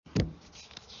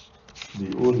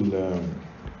بيقول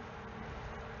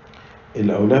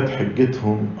الأولاد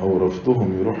حجتهم أو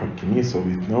رفضهم يروحوا الكنيسة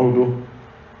ويتناولوا،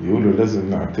 يقولوا لازم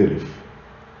نعترف.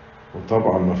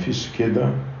 وطبعا مفيش كده،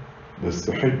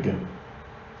 بس حجة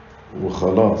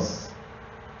وخلاص.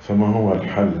 فما هو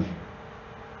الحل؟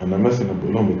 أنا مثلا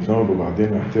بقول لهم يتناولوا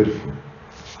وبعدين يعترفوا،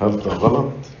 هل ده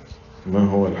غلط؟ ما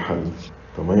هو الحل؟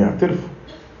 طب ما يعترفوا،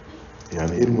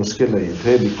 يعني إيه المشكلة؟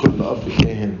 يتهيألي كل أب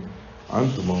كاهن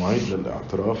عنده مواعيد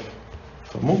للاعتراف،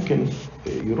 فممكن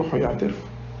يروحوا يعترفوا.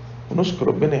 ونشكر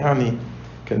ربنا، يعني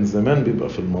كان زمان بيبقى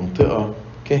في المنطقة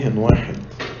كاهن واحد،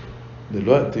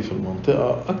 دلوقتي في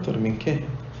المنطقة أكتر من كاهن.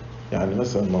 يعني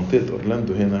مثلا منطقة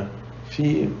أورلاندو هنا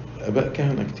في آباء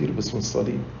كهنة كتير باسم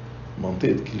الصليب،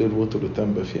 منطقة كلير ووتر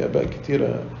وتامبا في آباء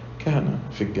كتيرة كهنة،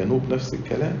 في الجنوب نفس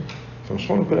الكلام.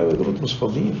 فمش معنى كل آباء دول مش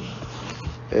فاضيين.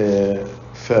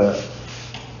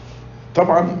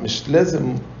 فطبعا مش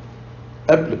لازم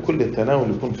قبل كل تناول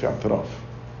يكون في اعتراف،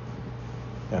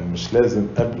 يعني مش لازم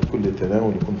قبل كل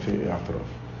تناول يكون في اعتراف،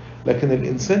 لكن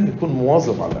الإنسان يكون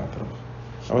مواظب على الاعتراف.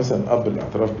 يعني مثلا أب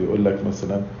الاعتراف بيقول لك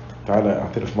مثلا تعالى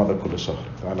اعترف مرة كل شهر،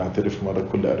 تعالى اعترف مرة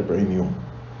كل 40 يوم،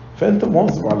 فأنت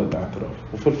مواظب على الاعتراف.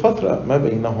 وفي الفترة ما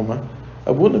بينهما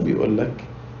أبونا بيقول لك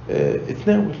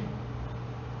اتناول.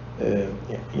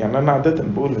 يعني أنا عادة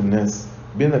بقول للناس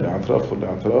بين الاعتراف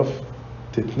والاعتراف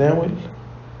تتناول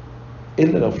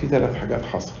إلا لو في 3 حاجات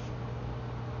حصل.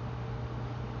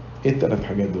 إيه ال3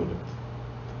 حاجات دول؟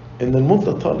 إن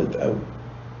المدة طالت قوي،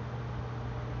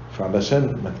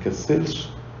 فعلشان ما تكسلش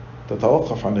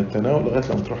تتوقف عن التناول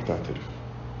لغاية لما تروح تعترف.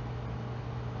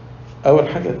 أول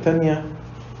حاجة. التانية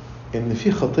إن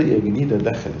في خطية جديدة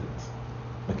دخلت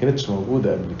ما كانتش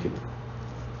موجودة قبل كده،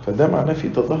 فده معناه في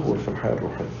تدهور في الحياة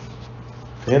الروحية،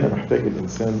 فهنا محتاج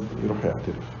الإنسان يروح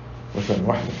يعترف. مثلا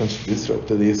واحد ما كانش بيسرق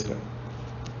وابتدى يسرق،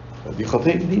 فدي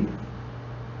خطية جديدة،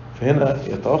 فهنا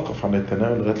يتوقف عن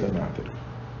التناول لغاية لما يعترف.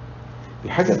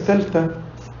 الحاجة الثالثة،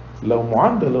 لو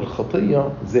معدل الخطية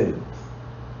زاد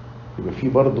يبقى في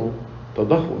برضه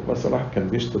تدهور. مثلا واحد كان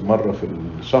بيشتم مرة في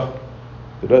الشهر،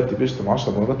 دلوقتي بيشتم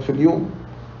 10 مرات في اليوم،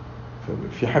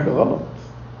 ففي حاجة غلط.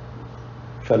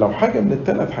 فلو حاجة من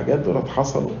ال3 حاجات دول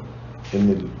حصلوا،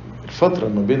 ان الفترة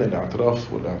ما بين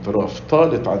الاعتراف والاعتراف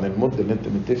طالت عن المدة اللي انت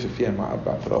متفق فيها مع اب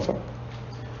اعترافك،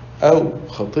 او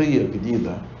خطية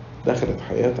جديدة دخلت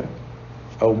حياتك،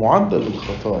 او معدل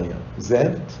الخطايا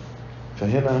زاد،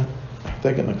 فهنا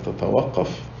محتاج انك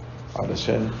تتوقف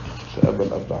علشان تقبل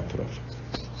اب اعترافك.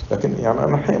 لكن يعني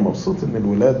انا الحقيقة مبسوط ان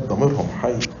الولاد ضميرهم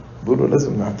حي، بيقولوا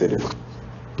لازم نعترف.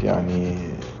 يعني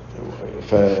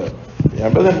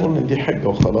يعني بدل نقول ان دي حجة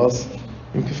وخلاص،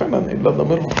 يمكن فعلا الا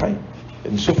ضميرهم حي،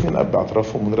 نشوف مين اب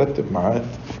اعترافهم ونرتب ميعاد،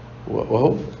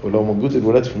 وهو ولو موجود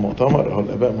الولاد في المؤتمر اهو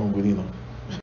الاباء موجودين.